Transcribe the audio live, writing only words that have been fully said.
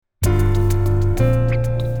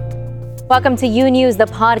Welcome to U News, the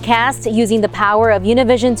podcast, using the power of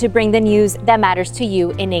Univision to bring the news that matters to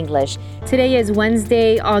you in English. Today is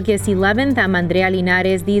Wednesday, August 11th. I'm Andrea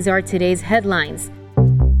Linares. These are today's headlines.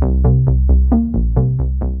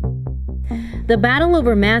 The battle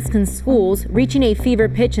over masks in schools reaching a fever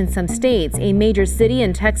pitch in some states. A major city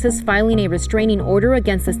in Texas filing a restraining order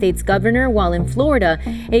against the state's governor, while in Florida,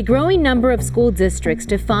 a growing number of school districts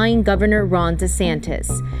defying Governor Ron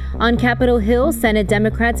DeSantis. On Capitol Hill, Senate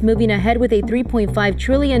Democrats moving ahead with a $3.5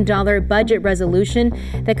 trillion budget resolution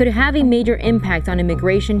that could have a major impact on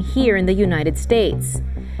immigration here in the United States.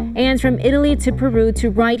 And from Italy to Peru to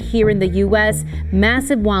right here in the U.S.,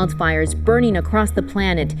 massive wildfires burning across the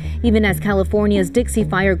planet, even as California's Dixie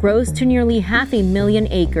Fire grows to nearly 500,000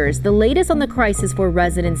 acres. The latest on the crisis for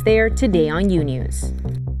residents there today on U News.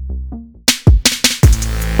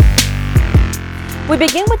 We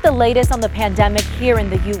begin with the latest on the pandemic here in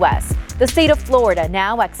the U.S. The state of Florida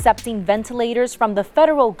now accepting ventilators from the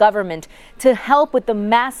federal government to help with the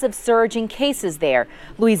massive surge in cases there.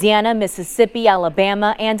 Louisiana, Mississippi,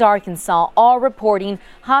 Alabama, and Arkansas all reporting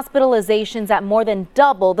hospitalizations at more than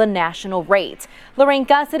double the national rate. Lorraine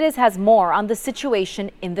Cáceres has more on the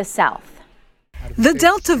situation in the South. The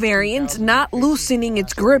Delta variant not loosening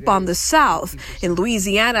its grip on the South. In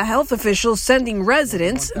Louisiana, health officials sending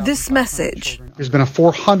residents this message. There's been a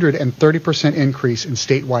 430% increase in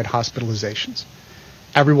statewide hospitalizations.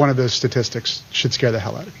 Every one of those statistics should scare the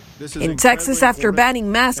hell out of you. In Texas, after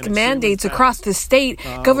banning mask mandates across the state,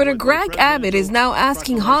 Governor Greg Abbott is now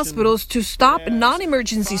asking hospitals to stop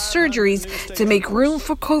non-emergency surgeries to make room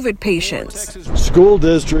for COVID patients. School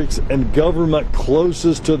districts and government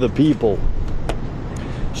closest to the people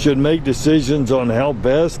should make decisions on how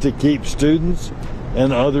best to keep students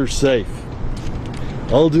and others safe.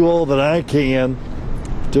 I'll do all that I can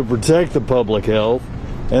to protect the public health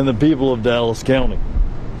and the people of Dallas County.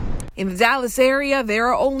 In the Dallas area, there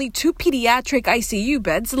are only 2 pediatric ICU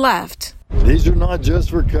beds left. These are not just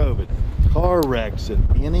for COVID. Car wrecks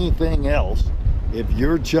and anything else. If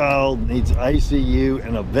your child needs ICU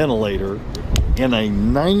and a ventilator in a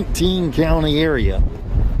 19-county area,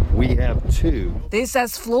 we have 2. This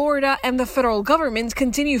as Florida and the federal government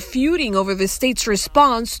continue feuding over the state's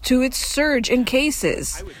response to its surge in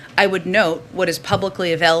cases. I would note what is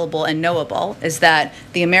publicly available and knowable is that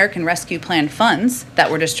the American Rescue Plan funds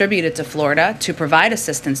that were distributed to Florida to provide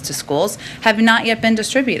assistance to schools have not yet been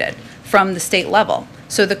distributed from the state level.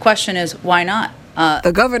 So the question is, why not?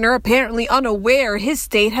 The governor apparently unaware his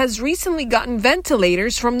state has recently gotten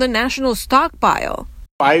ventilators from the national stockpile.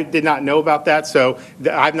 I did not know about that, so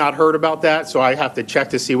I've not heard about that, so I have to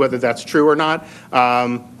check to see whether that's true or not.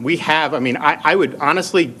 I would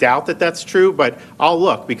honestly doubt that that's true, but I'll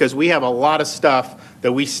look because we have a lot of stuff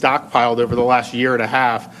that we stockpiled over the last year and a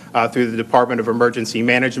half through the Department of Emergency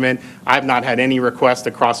Management. I've not had any request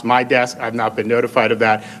across my desk. I've not been notified of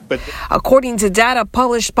that. But according to data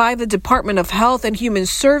published by the Department of Health and Human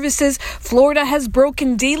Services, Florida has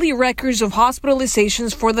broken daily records of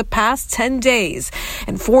hospitalizations for the past 10 days,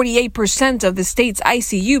 and 48% of the state's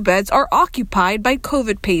ICU beds are occupied by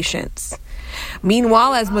COVID patients.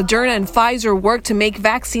 Meanwhile, as Moderna and Pfizer work to make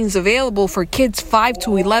vaccines available for kids 5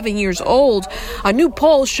 to 11 years old, a new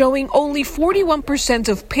poll showing only 41%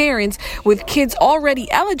 of parents with kids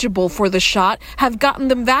already eligible for the shot have gotten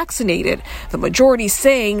them vaccinated, the majority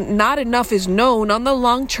saying not enough is known on the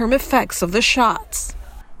long-term effects of the shots.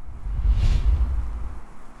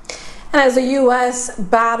 And as the U.S.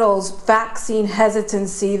 battles vaccine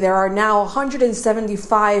hesitancy, there are now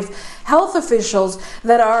 175 health officials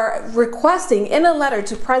that are requesting in a letter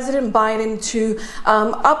to President Biden to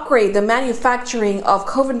upgrade the manufacturing of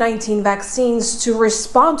COVID-19 vaccines to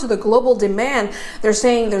respond to the global demand. They're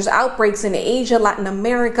saying there's outbreaks in Asia, Latin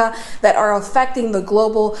America that are affecting the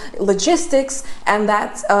global logistics, and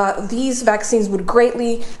that these vaccines would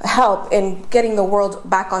greatly help in getting the world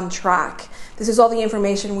back on track. This is all the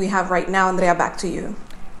information we have right now. Andrea, back to you.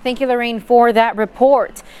 Thank you, Lorraine, for that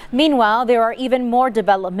report. Meanwhile, there are even more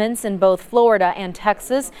developments in both Florida and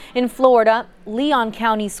Texas. In Florida, Leon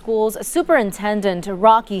County Schools Superintendent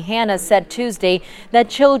Rocky Hanna said Tuesday that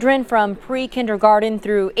children from pre-kindergarten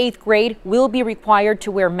through 8th grade will be required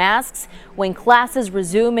to wear masks when classes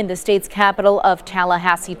resume in the state's capital of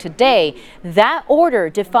Tallahassee today. That order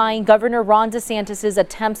defying Governor Ron DeSantis'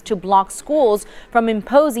 attempts to block schools from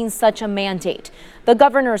imposing such a mandate. The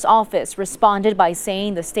governor's office responded by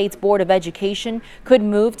saying the state's Board of Education could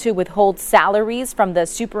move to withhold salaries from the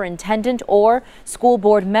superintendent or school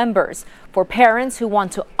board members. For parents who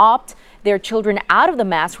want to opt their children out of the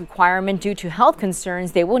mask requirement due to health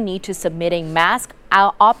concerns, they will need to submit a mask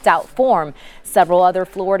opt-out form. Several other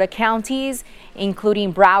Florida counties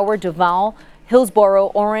including Broward, Duval,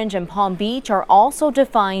 Hillsborough, Orange, and Palm Beach, are also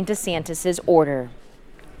defying DeSantis' order.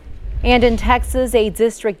 And in Texas, a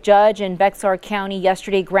district judge in Bexar County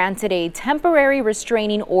yesterday granted a temporary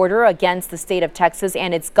restraining order against the state of Texas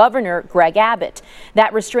and its governor, Greg Abbott.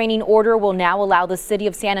 That restraining order will now allow the city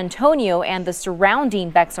of San Antonio and the surrounding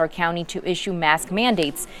Bexar County to issue mask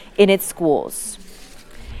mandates in its schools.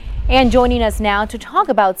 And joining us now to talk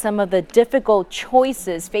about some of the difficult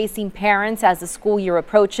choices facing parents as the school year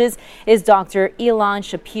approaches is Dr. Ilan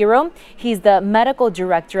Shapiro. He's the Medical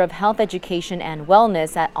Director of Health Education and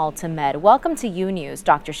Wellness at AltaMed. Welcome to U News,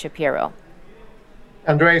 Dr. Shapiro.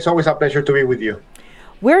 Andrea, it's always a pleasure to be with you.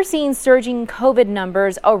 We're seeing surging COVID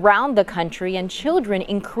numbers around the country and children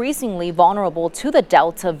increasingly vulnerable to the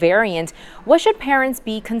Delta variant. What should parents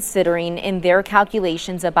be considering in their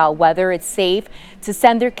calculations about whether it's safe to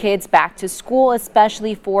send their kids back to school,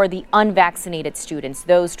 especially for the unvaccinated students,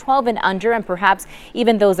 those 12 and under, and perhaps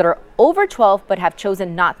even those that are over 12 but have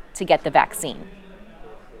chosen not to get the vaccine?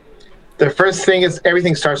 The first thing is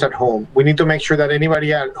everything starts at home. We need to make sure that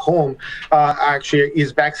anybody at home actually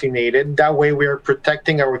is vaccinated. That way we are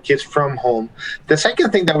protecting our kids from home. The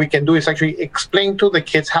second thing that we can do is actually explain to the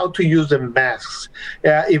kids how to use the masks.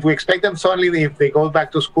 If we expect them suddenly, if they go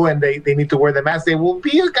back to school and they need to wear the mask, they will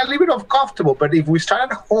be a little bit uncomfortable. But if we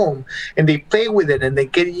start at home and they play with it and they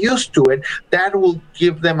get used to it, that will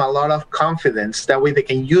give them a lot of confidence. That way they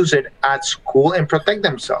can use it at school and protect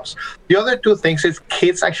themselves. The other two things is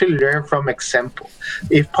kids actually learn from example.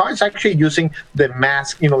 If parents actually using the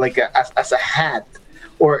mask, like as a hat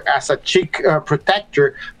or as a cheek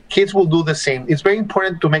protector, kids will do the same. It's very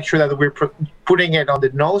important to make sure that we're putting it on the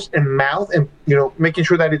nose and mouth and, making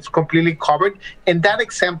sure that it's completely covered. And that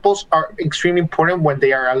examples are extremely important when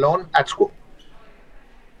they are alone at school.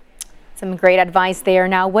 Some great advice there.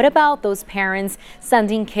 Now, what about those parents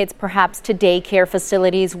sending kids perhaps to daycare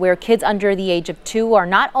facilities where kids under the age of 2 are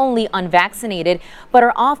not only unvaccinated, but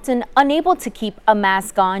are often unable to keep a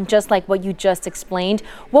mask on, just like what you just explained?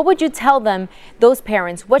 What would you tell them, those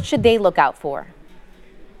parents? What should they look out for?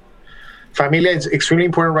 Familia, it's extremely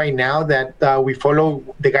important right now that we follow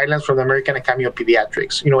the guidelines from the American Academy of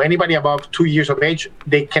Pediatrics. Anybody above 2 years of age,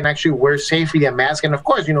 they can actually wear safely a mask. And of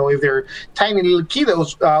course, if they're tiny little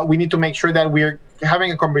kiddos, we need to make sure that we're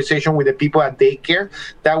having a conversation with the people at daycare.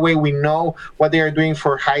 That way we know what they are doing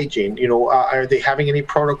for hygiene. Are they having any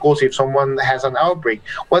protocols if someone has an outbreak?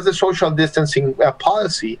 What's the social distancing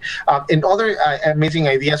policy? And other amazing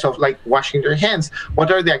ideas of like washing their hands.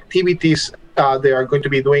 What are the activities they are going to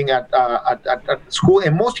be doing at school?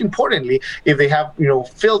 And most importantly, if they have,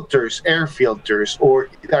 filters, air filters, or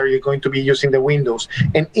are you going to be using the windows?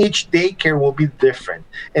 And each daycare will be different.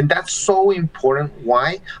 And that's so important.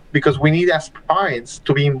 Why? Because we need as parents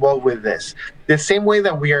to be involved with this. The same way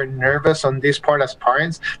that we are nervous on this part as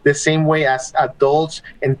parents, the same way as adults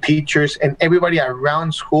and teachers and everybody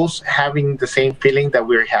around schools having the same feeling that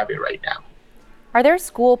we're having right now. Are there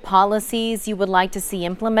school policies you would like to see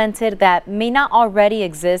implemented that may not already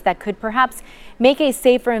exist that could perhaps make a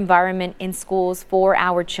safer environment in schools for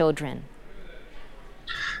our children?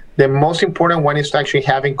 The most important one is actually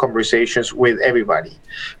having conversations with everybody,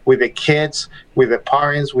 with the kids, with the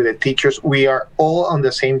parents, with the teachers. We are all on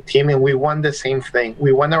the same team and we want the same thing.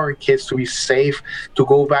 We want our kids to be safe, to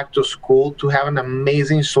go back to school, to have an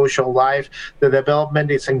amazing social life. The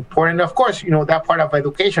development is important. Of course, that part of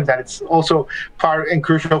education, that it's also part and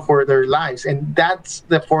crucial for their lives. And that's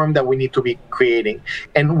the forum that we need to be creating.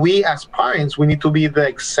 And we as parents, we need to be the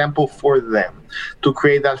example for them to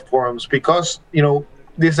create that forums because,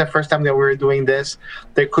 this is the first time that we're doing this.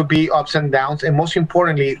 There could be ups and downs, and most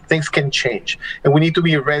importantly, things can change. And we need to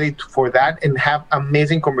be ready for that and have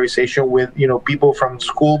amazing conversation with, people from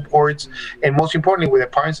school boards, and most importantly, with the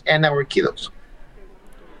parents and our kiddos.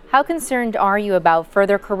 How concerned are you about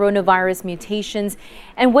further coronavirus mutations?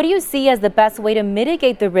 And what do you see as the best way to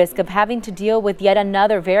mitigate the risk of having to deal with yet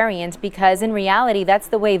another variant? Because in reality, that's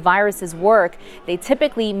the way viruses work. They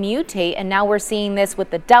typically mutate, and now we're seeing this with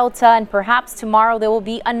the Delta, and perhaps tomorrow there will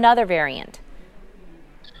be another variant.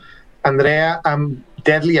 Andrea, I'm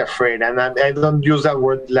deadly afraid, and I don't use that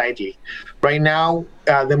word lightly. Right now,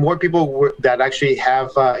 the more people that actually have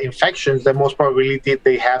infections, the most probability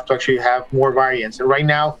they have to actually have more variants. And right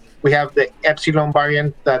now, we have the Epsilon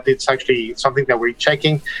variant that it's actually something that we're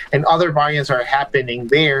checking, and other variants are happening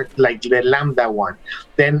there, like the Lambda one.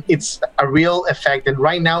 Then it's a real effect. And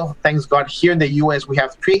right now, thanks God, here in the U.S., we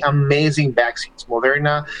have 3 amazing vaccines,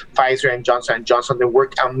 Moderna, Pfizer, and Johnson & Johnson. They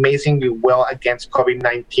work amazingly well against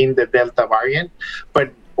COVID-19, the Delta variant.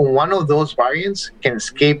 But one of those variants can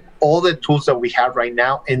escape all the tools that we have right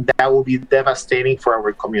now, and that will be devastating for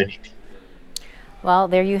our community. Well,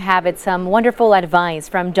 there you have it. Some wonderful advice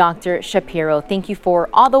from Dr. Shapiro. Thank you for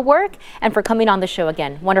all the work and for coming on the show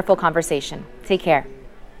again. Wonderful conversation. Take care.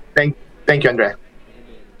 Thank you, Andrea.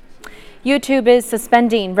 YouTube is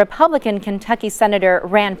suspending Republican Kentucky Senator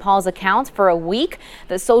Rand Paul's account for a week.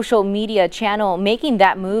 The social media channel making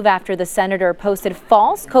that move after the senator posted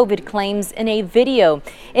false COVID claims in a video.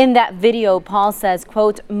 In that video, Paul says,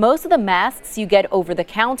 quote, "Most of the masks you get over the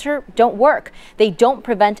counter don't work. They don't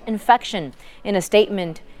prevent infection." In a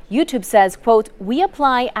statement, YouTube says, quote, "We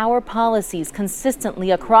apply our policies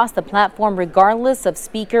consistently across the platform regardless of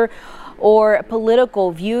speaker or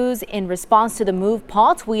political views." In response to the move,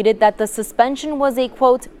 Paul tweeted that the suspension was a,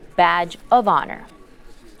 quote, "badge of honor."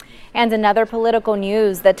 And another political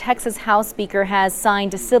news, the Texas House Speaker has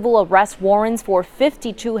signed civil arrest warrants for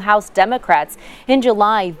 52 House Democrats. In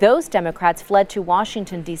July, those Democrats fled to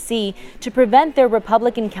Washington, D.C. to prevent their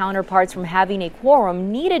Republican counterparts from having a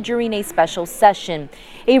quorum needed during a special session.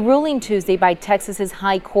 A ruling Tuesday by Texas's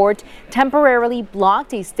High Court temporarily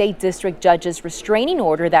blocked a state district judge's restraining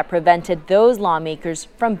order that prevented those lawmakers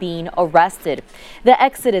from being arrested. The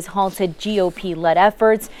exodus halted GOP-led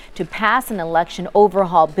efforts to pass an election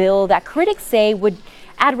overhaul bill that critics say would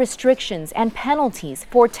add restrictions and penalties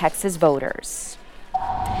for Texas voters.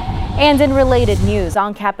 And in related news,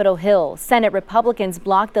 on Capitol Hill, Senate Republicans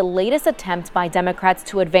blocked the latest attempt by Democrats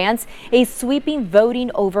to advance a sweeping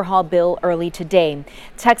voting overhaul bill early today.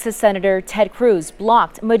 Texas Senator Ted Cruz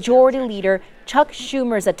blocked Majority Leader Chuck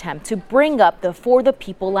Schumer's attempt to bring up the For the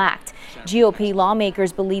People Act. GOP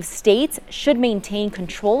lawmakers believe states should maintain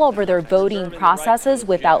control over their voting processes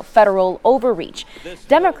without federal overreach.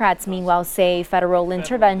 Democrats, meanwhile, say federal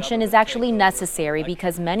intervention is actually necessary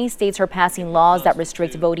because many states are passing laws that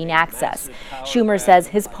restrict voting access. Schumer says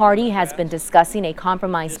his party has been discussing a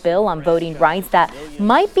compromise bill on voting rights that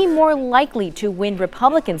might be more likely to win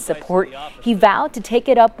Republican support. He vowed to take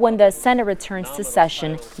it up when the Senate returns to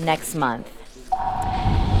session next month.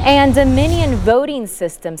 And Dominion Voting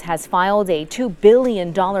Systems has filed a $2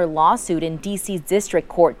 billion lawsuit in D.C.'s District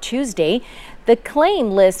Court Tuesday. The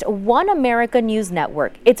claim lists One America News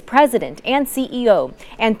Network, its president and CEO,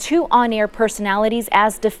 and 2 on-air personalities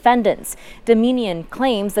as defendants. Dominion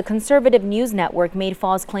claims the conservative news network made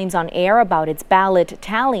false claims on air about its ballot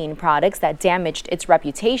tallying products that damaged its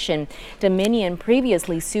reputation. Dominion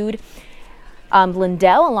previously sued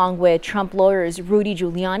Lindell, along with Trump lawyers Rudy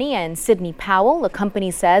Giuliani and Sidney Powell. The company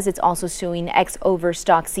says it's also suing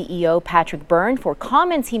ex-Overstock CEO Patrick Byrne for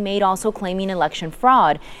comments he made, also claiming election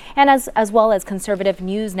fraud, and as well as conservative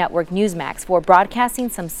news network Newsmax for broadcasting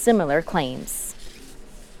some similar claims.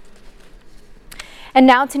 And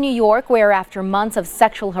now to New York, where after months of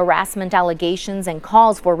sexual harassment allegations and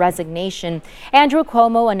calls for resignation, Andrew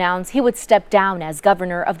Cuomo announced he would step down as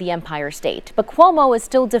governor of the Empire State. But Cuomo is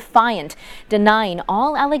still defiant, denying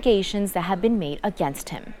all allegations that have been made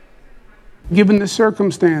against him. Given the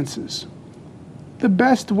circumstances, the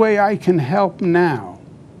best way I can help now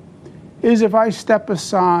is if I step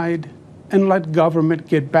aside and let government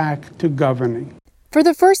get back to governing. For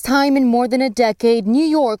the first time in more than a decade, New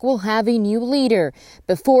York will have a new leader.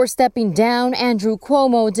 Before stepping down, Andrew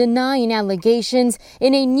Cuomo denying allegations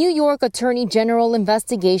in a New York Attorney General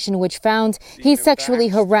investigation which found he sexually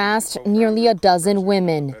harassed nearly a dozen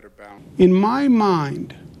women. In my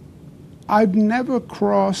mind, I've never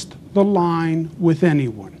crossed the line with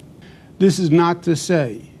anyone. This is not to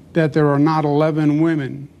say that there are not 11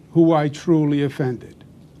 women who I truly offended.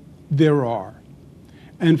 There are.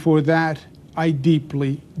 And for that, I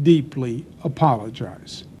deeply, deeply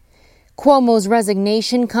apologize. Cuomo's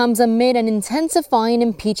resignation comes amid an intensifying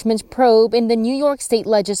impeachment probe in the New York State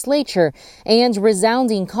legislature and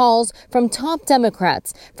resounding calls from top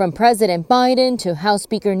Democrats, from President Biden to House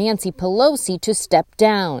Speaker Nancy Pelosi, to step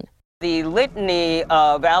down. The litany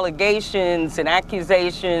of allegations and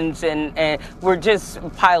accusations and were just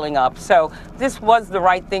piling up. So this was the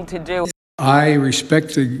right thing to do. I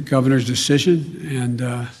respect the governor's decision,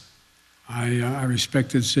 and I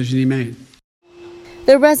respect the decision he made.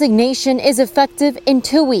 The resignation is effective in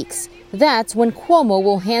 2 weeks. That's when Cuomo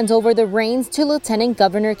will hand over the reins to Lieutenant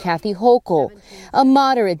Governor Kathy Hochul. A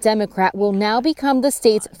moderate Democrat will now become the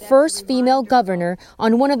state's first female governor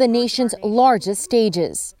on one of the nation's largest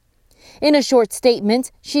stages. In a short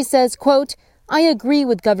statement, she says, quote, "I agree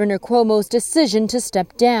with Governor Cuomo's decision to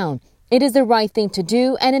step down. It is the right thing to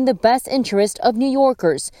do and in the best interest of New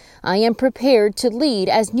Yorkers. I am prepared to lead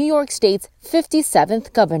as New York State's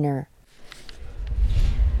 57th governor."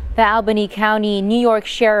 The Albany County, New York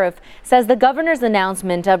Sheriff says the governor's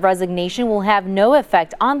announcement of resignation will have no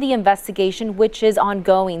effect on the investigation, which is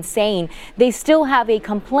ongoing, saying they still have a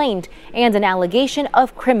complaint and an allegation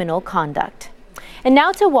of criminal conduct. And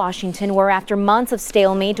now to Washington, where after months of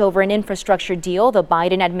stalemate over an infrastructure deal, the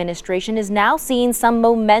Biden administration is now seeing some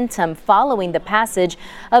momentum following the passage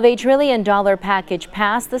of a $1 trillion package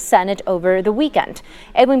past the Senate over the weekend.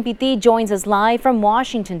 Edwin Pitti joins us live from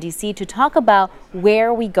Washington, D.C. to talk about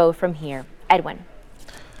where we go from here. Edwin.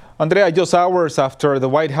 Andrea, just hours after the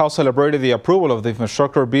White House celebrated the approval of the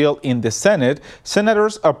infrastructure bill in the Senate,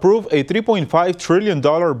 senators approved a $3.5 trillion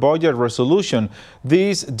budget resolution.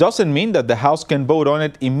 This doesn't mean that the House can vote on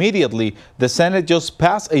it immediately. The Senate just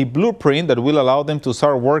passed a blueprint that will allow them to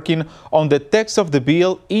start working on the text of the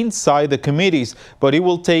bill inside the committees. But it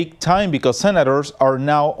will take time because senators are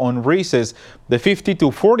now on recess. The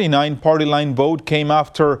 50-49 party line vote came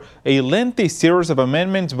after a lengthy series of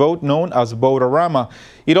amendments vote known as vote-a-rama.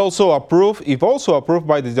 If also approved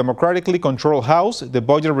by the democratically controlled House, the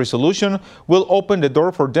budget resolution will open the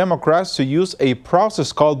door for Democrats to use a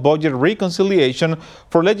process called budget reconciliation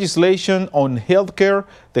for legislation on health care,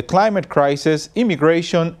 the climate crisis,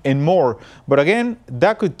 immigration, and more. But again,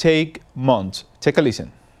 that could take months. Take a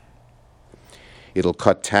listen. It'll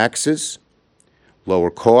cut taxes,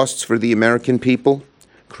 lower costs for the American people,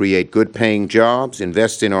 create good-paying jobs,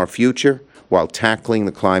 invest in our future while tackling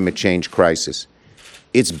the climate change crisis.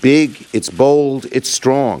 It's big, it's bold, it's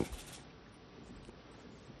strong.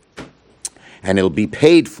 And it'll be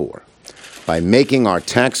paid for by making our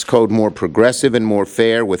tax code more progressive and more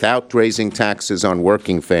fair without raising taxes on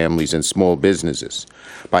working families and small businesses,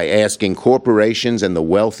 by asking corporations and the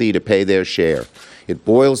wealthy to pay their share. It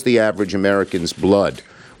boils the average American's blood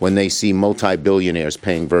when they see multi-billionaires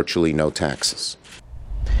paying virtually no taxes.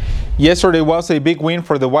 Yesterday was a big win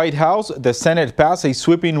for the White House. The Senate passed a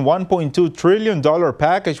sweeping $1.2 trillion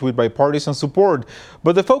package with bipartisan support.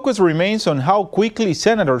 But the focus remains on how quickly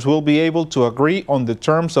senators will be able to agree on the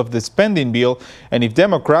terms of the spending bill and if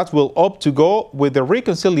Democrats will opt to go with the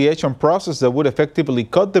reconciliation process that would effectively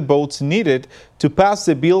cut the votes needed to pass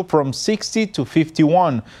the bill from 60 to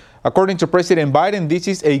 51. According to President Biden, this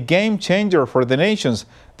is a game changer for the nations.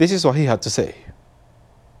 This is what he had to say.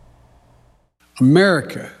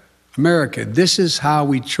 America, this is how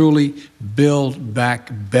we truly build back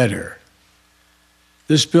better.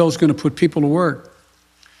 This bill is going to put people to work,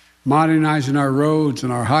 modernizing our roads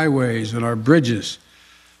and our highways and our bridges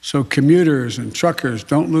so commuters and truckers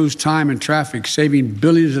don't lose time in traffic, saving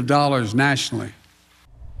billions of dollars nationally.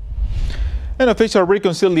 An official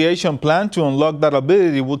reconciliation plan to unlock that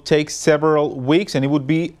ability would take several weeks and it would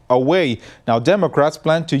be away. Now, Democrats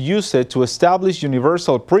plan to use it to establish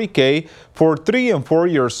universal pre-K for 3 and 4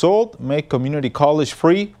 years old, make community college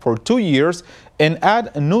free for 2 years, and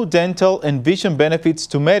add new dental and vision benefits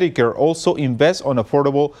to Medicare, also invest on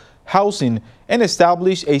affordable housing, and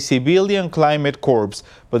establish a civilian climate corps.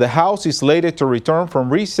 But the House is slated to return from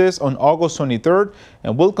recess on August 23rd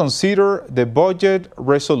and will consider the budget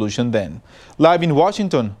resolution then. Live in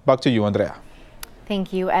Washington, back to you, Andrea.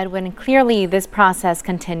 Thank you, Edwin. Clearly, this process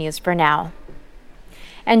continues for now.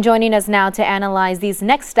 And joining us now to analyze these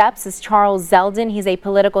next steps is Charles Zeldin. He's a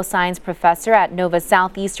political science professor at Nova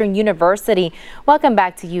Southeastern University. Welcome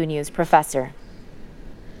back to U News, Professor.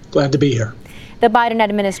 Glad to be here. The Biden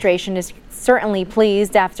administration is certainly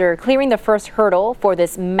pleased after clearing the first hurdle for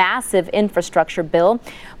this massive infrastructure bill.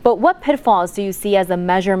 But what pitfalls do you see as the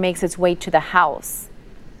measure makes its way to the House?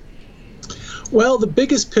 Well, the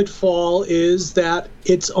biggest pitfall is that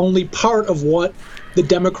it's only part of what the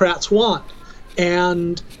Democrats want.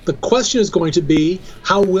 And the question is going to be,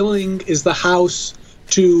 how willing is the House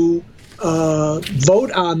to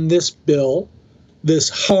vote on this bill, this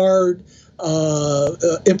hard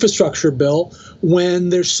infrastructure bill, when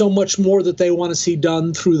there's so much more that they want to see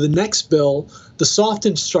done through the next bill, the soft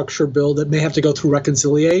infrastructure bill that may have to go through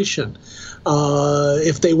reconciliation.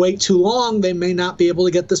 If they wait too long, they may not be able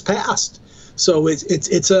to get this passed. So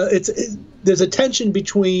there's a tension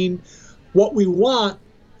between what we want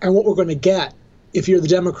and what we're going to get if you're the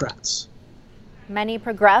Democrats. Many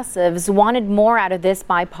progressives wanted more out of this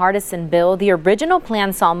bipartisan bill. The original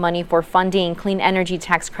plan saw money for funding clean energy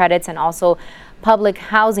tax credits and also public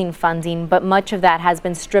housing funding, but much of that has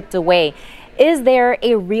been stripped away. Is there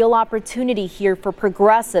a real opportunity here for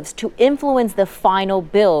progressives to influence the final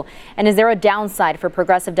bill? And is there a downside for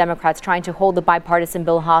progressive Democrats trying to hold the bipartisan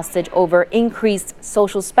bill hostage over increased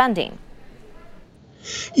social spending?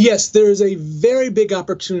 Yes, there is a very big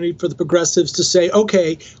opportunity for the progressives to say,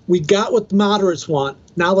 okay, we got what the moderates want.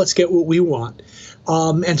 Now let's get what we want.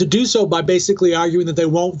 And to do so by basically arguing that they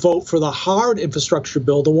won't vote for the hard infrastructure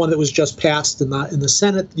bill, the one that was just passed in the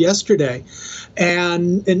Senate yesterday.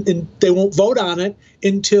 And they won't vote on it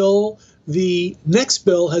until the next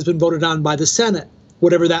bill has been voted on by the Senate,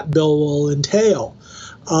 whatever that bill will entail.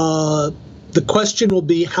 The question will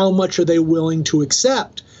be, how much are they willing to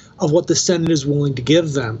accept of what the Senate is willing to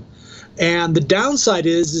give them? And the downside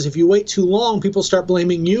is if you wait too long, people start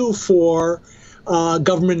blaming you for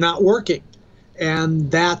government not working. And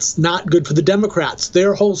that's not good for the Democrats.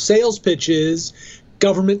 Their whole sales pitch is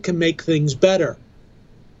government can make things better.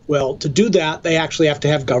 Well, to do that, they actually have to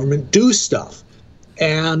have government do stuff.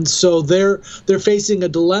 And so they're facing a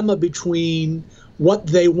dilemma between what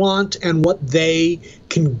they want and what they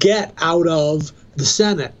can get out of the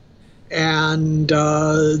Senate. And,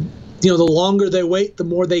 the longer they wait, the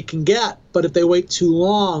more they can get. But if they wait too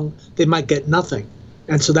long, they might get nothing.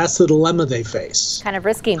 And so that's the dilemma they face. Kind of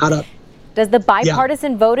risky. Does the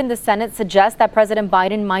bipartisan vote in the Senate suggest that President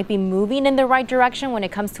Biden might be moving in the right direction when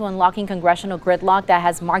it comes to unlocking congressional gridlock that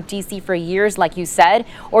has marked D.C. for years, like you said?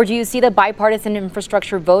 Or do you see the bipartisan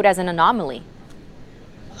infrastructure vote as an anomaly?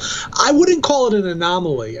 I wouldn't call it an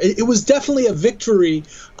anomaly. It was definitely a victory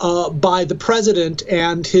by the president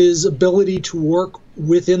and his ability to work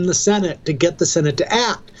within the Senate to get the Senate to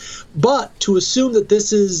act. But to assume that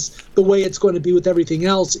this is the way it's going to be with everything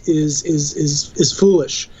else is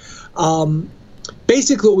foolish.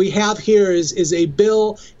 Basically, what we have here is a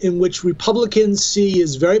bill in which Republicans see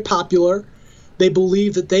is very popular. They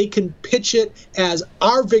believe that they can pitch it as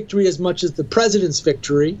our victory as much as the president's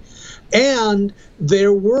victory. And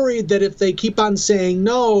they're worried that if they keep on saying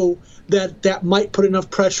no, that might put enough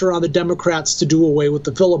pressure on the Democrats to do away with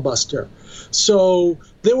the filibuster. So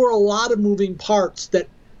there were a lot of moving parts that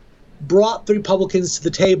brought the Republicans to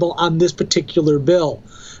the table on this particular bill.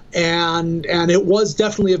 And it was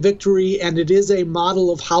definitely a victory, and it is a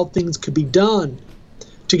model of how things could be done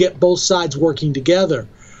to get both sides working together.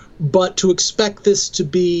 But to expect this to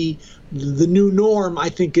be the new norm, I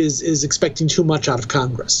think, is expecting too much out of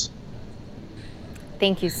Congress.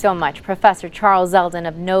 Thank you so much, Professor Charles Zeldin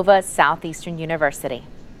of Nova Southeastern University.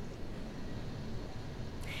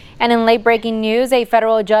 And in late-breaking news, a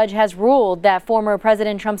federal judge has ruled that former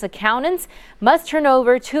President Trump's accountants must turn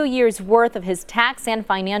over 2 years' worth of his tax and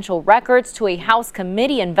financial records to a House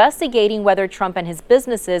committee investigating whether Trump and his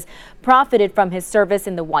businesses profited from his service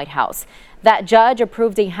in the White House. That judge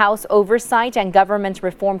approved a House Oversight and Government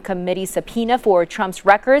Reform Committee subpoena for Trump's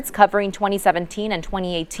records covering 2017 and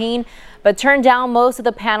 2018, but turned down most of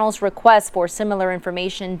the panel's requests for similar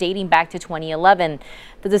information dating back to 2011.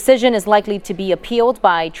 The decision is likely to be appealed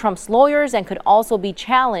by Trump's lawyers and could also be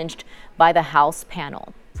challenged by the House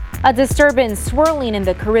panel. A disturbance swirling in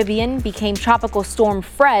the Caribbean became Tropical Storm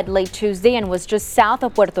Fred late Tuesday and was just south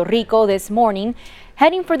of Puerto Rico this morning,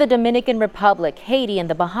 heading for the Dominican Republic, Haiti, and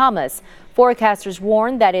the Bahamas. Forecasters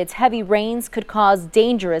warned that its heavy rains could cause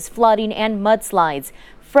dangerous flooding and mudslides.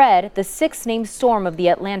 Fred, the sixth named storm of the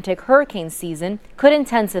Atlantic hurricane season, could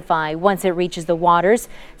intensify once it reaches the waters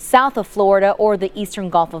south of Florida or the eastern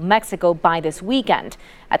Gulf of Mexico by this weekend.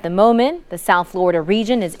 At the moment, the South Florida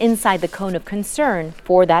region is inside the cone of concern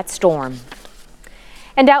for that storm.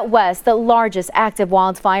 And out west, the largest active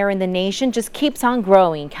wildfire in the nation just keeps on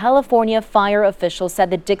growing. California fire officials said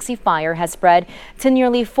the Dixie Fire has spread to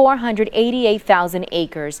nearly 488,000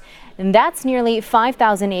 acres. And that's nearly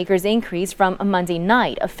 5,000 acres increase from Monday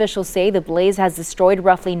night. Officials say the blaze has destroyed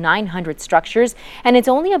roughly 900 structures, and it's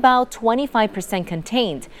only about 25%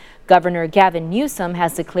 contained. Governor Gavin Newsom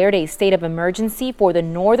has declared a state of emergency for the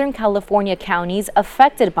Northern California counties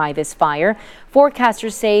affected by this fire.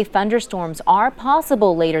 Forecasters say thunderstorms are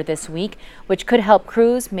possible later this week, which could help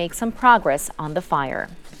crews make some progress on the fire.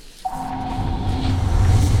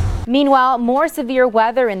 Meanwhile, more severe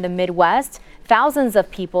weather in the Midwest. Thousands of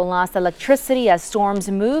people lost electricity as storms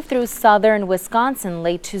moved through southern Wisconsin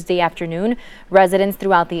late Tuesday afternoon. Residents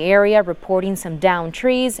throughout the area reporting some downed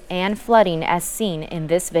trees and flooding as seen in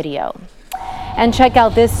this video. And check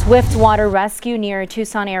out this swift water rescue near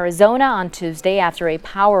Tucson, Arizona on Tuesday after a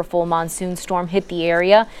powerful monsoon storm hit the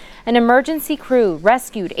area. An emergency crew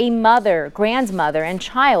rescued a mother, grandmother, and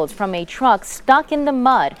child from a truck stuck in the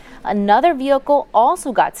mud. Another vehicle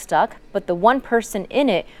also got stuck, but the one person in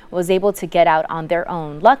it was able to get out on their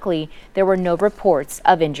own. Luckily, there were no reports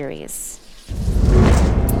of injuries.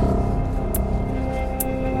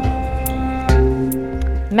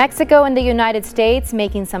 Mexico and the United States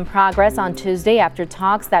making some progress on Tuesday after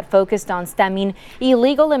talks that focused on stemming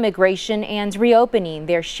illegal immigration and reopening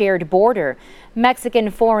their shared border. Mexican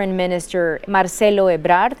Foreign Minister Marcelo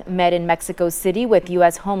Ebrard met in Mexico City with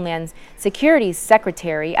U.S. Homeland Security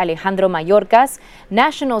Secretary Alejandro Mayorkas,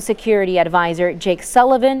 National Security Advisor Jake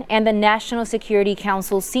Sullivan, and the National Security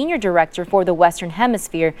Council Senior Director for the Western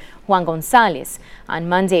Hemisphere, Juan Gonzalez. On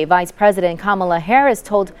Monday, Vice President Kamala Harris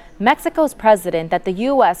told Mexico's president that the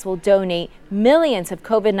U.S. will donate millions of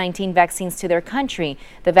COVID-19 vaccines to their country.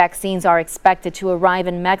 The vaccines are expected to arrive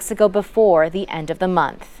in Mexico before the end of the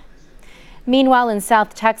month. Meanwhile, in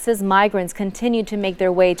South Texas, migrants continue to make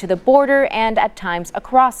their way to the border and at times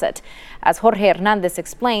across it. As Jorge Hernandez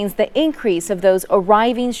explains, the increase of those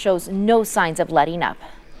arriving shows no signs of letting up.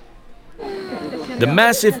 The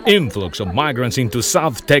massive influx of migrants into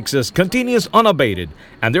South Texas continues unabated,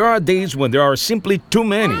 and there are days when there are simply too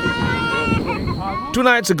many. 2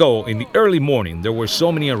 nights ago, in the early morning, there were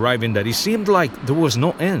so many arriving that it seemed like there was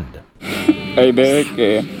no end.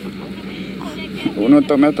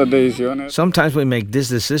 Sometimes we make these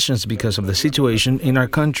decisions because of the situation in our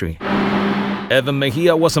country. Evan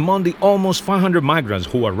Mejia was among the almost 500 migrants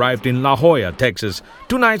who arrived in La Joya, Texas,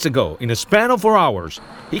 2 nights ago in a span of 4 hours.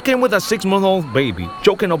 He came with a 6-month-old baby,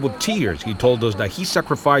 choking up with tears. He told us that he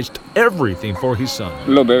sacrificed everything for his son.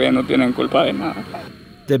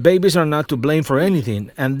 The babies are not to blame for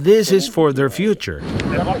anything, and this is for their future.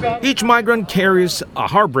 Each migrant carries a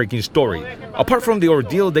heartbreaking story, apart from the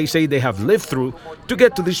ordeal they say they have lived through to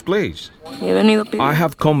get to this place. I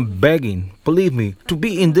have come begging, believe me, to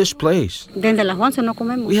be in this place.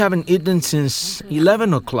 We haven't eaten since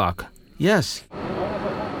 11 o'clock. Yes.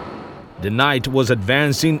 The night was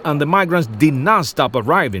advancing and the migrants did not stop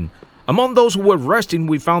arriving. Among those who were resting,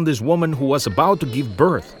 we found this woman who was about to give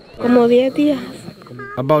birth.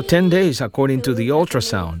 About 10 days, according to the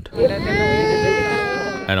ultrasound.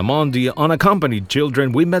 And among the unaccompanied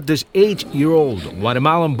children, we met this 8-year-old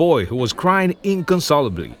Guatemalan boy who was crying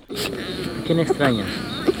inconsolably.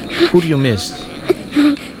 Who do you miss?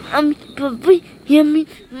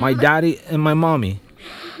 My daddy and my mommy.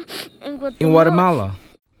 In Guatemala.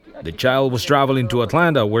 The child was traveling to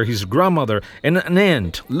Atlanta, where his grandmother and an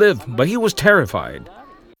aunt lived, but he was terrified.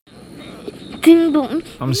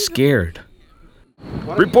 I'm scared.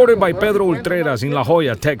 Reported by Pedro Ultreras in La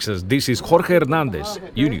Joya, Texas, this is Jorge Hernandez,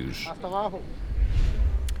 U-News.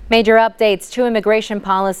 Major updates to immigration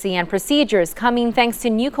policy and procedures coming thanks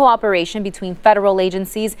to new cooperation between federal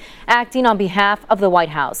agencies acting on behalf of the White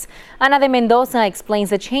House. Ana de Mendoza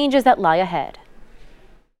explains the changes that lie ahead.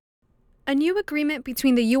 A new agreement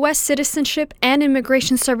between the U.S. Citizenship and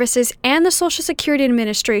Immigration Services and the Social Security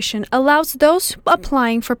Administration allows those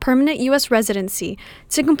applying for permanent U.S. residency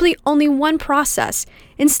to complete only one process,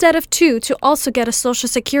 instead of 2 to also get a Social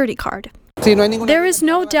Security card. There is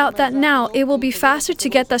no doubt that now it will be faster to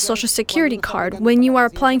get that Social Security card when you are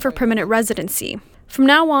applying for permanent residency. From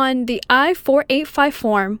now on, the I-485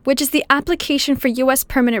 form, which is the application for U.S.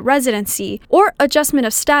 permanent residency or adjustment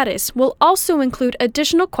of status, will also include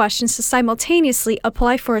additional questions to simultaneously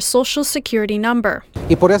apply for a Social Security number.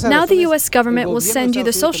 Now the U.S. government will send you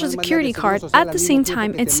the Social Security card at the same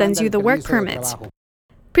time it sends you the work permit.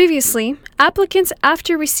 Previously, applicants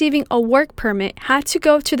after receiving a work permit had to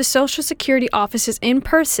go to the Social Security offices in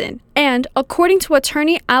person, and according to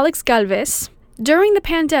attorney Alex Galvez, during the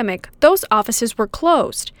pandemic, those offices were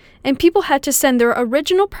closed, and people had to send their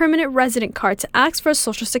original permanent resident card to ask for a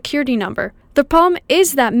Social Security number. The problem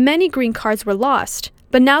is that many green cards were lost,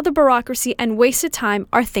 but now the bureaucracy and wasted time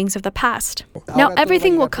are things of the past. Now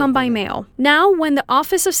everything will come by mail. Now, when the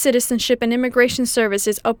Office of Citizenship and Immigration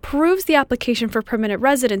Services approves the application for permanent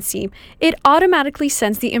residency, it automatically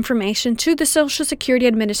sends the information to the Social Security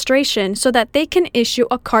Administration so that they can issue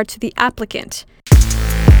a card to the applicant.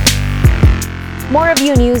 More of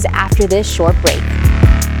U-News after this short break.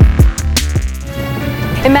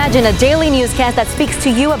 Imagine a daily newscast that speaks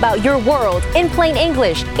to you about your world in plain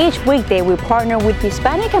English. Each weekday, we partner with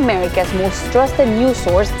Hispanic America's most trusted news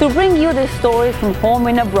source to bring you the stories from home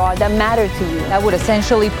and abroad that matter to you. That would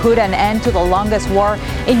essentially put an end to the longest war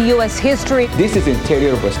in U.S. history. This is the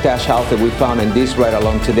interior of a stash house that we found in this ride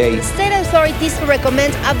along today. State authorities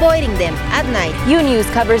recommend avoiding them at night. U-News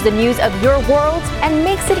covers the news of your world and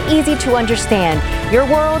makes it easy to understand. Your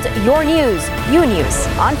world, your news. U-News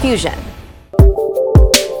on Fusion.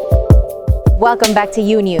 Welcome back to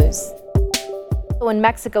U-News. In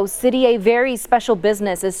Mexico City, a very special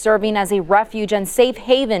business is serving as a refuge and safe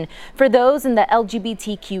haven for those in the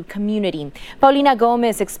LGBTQ community. Paulina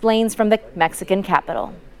Gomez explains from the Mexican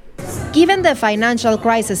capital. Given the financial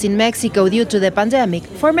crisis in Mexico due to the pandemic,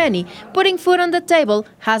 for many, putting food on the table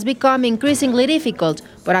has become increasingly difficult,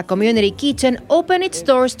 but a community kitchen opened its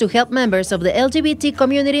doors to help members of the LGBT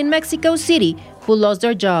community in Mexico City who lost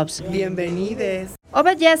their jobs. Bienvenides.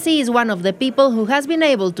 Obed Jesse is one of the people who has been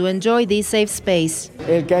able to enjoy this safe space.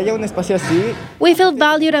 El que haya un espacio así. We feel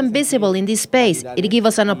valued and visible in this space. It gives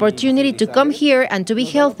us an opportunity to come here and to be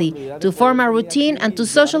healthy, to form a routine and to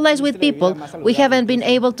socialize with people we haven't been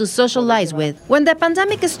able to socialize with. When the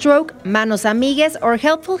pandemic struck, Manos Amigues, or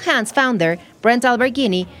Helpful Hands founder, Brent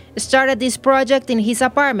Alberghini, started this project in his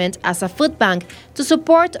apartment as a food bank to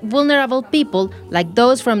support vulnerable people like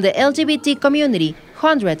those from the LGBT community.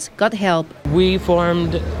 Hundreds got help. We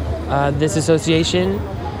formed this association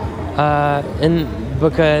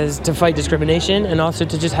because to fight discrimination and also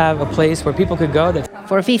to just have a place where people could go.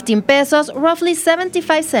 For 15 pesos, roughly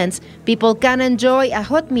 75 cents, people can enjoy a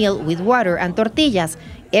hot meal with water and tortillas.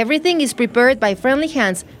 Everything is prepared by friendly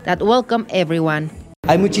hands that welcome everyone.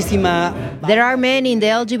 There are many in the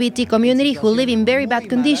LGBT community who live in very bad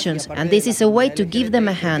conditions, and this is a way to give them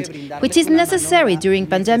a hand, which is necessary during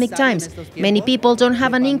pandemic times. Many people don't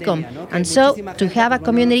have an income, and so to have a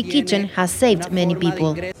community kitchen has saved many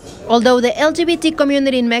people. Although the LGBT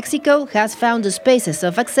community in Mexico has found spaces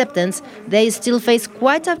of acceptance, they still face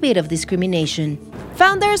quite a bit of discrimination.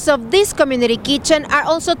 Founders of this community kitchen are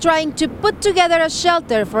also trying to put together a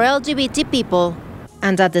shelter for LGBT people,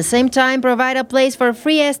 and at the same time provide a place for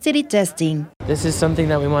free STD testing. This is something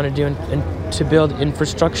that we want to do and to build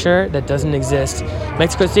infrastructure that doesn't exist.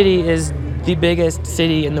 Mexico City is the biggest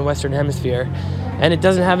city in the Western Hemisphere, and it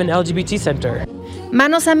doesn't have an LGBT center.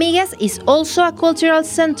 Manos Amigues is also a cultural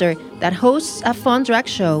center that hosts a fun drag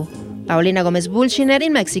show. Paulina Gomez Bulchiner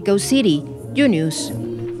in Mexico City, UNews.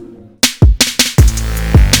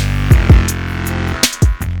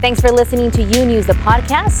 Thanks for listening to UNews, the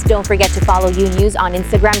podcast. Don't forget to follow UNews on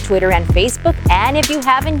Instagram, Twitter, and Facebook. And if you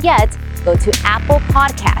haven't yet, go to Apple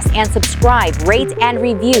Podcasts and subscribe, rate, and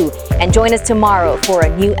review. And join us tomorrow for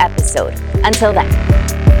a new episode. Until then.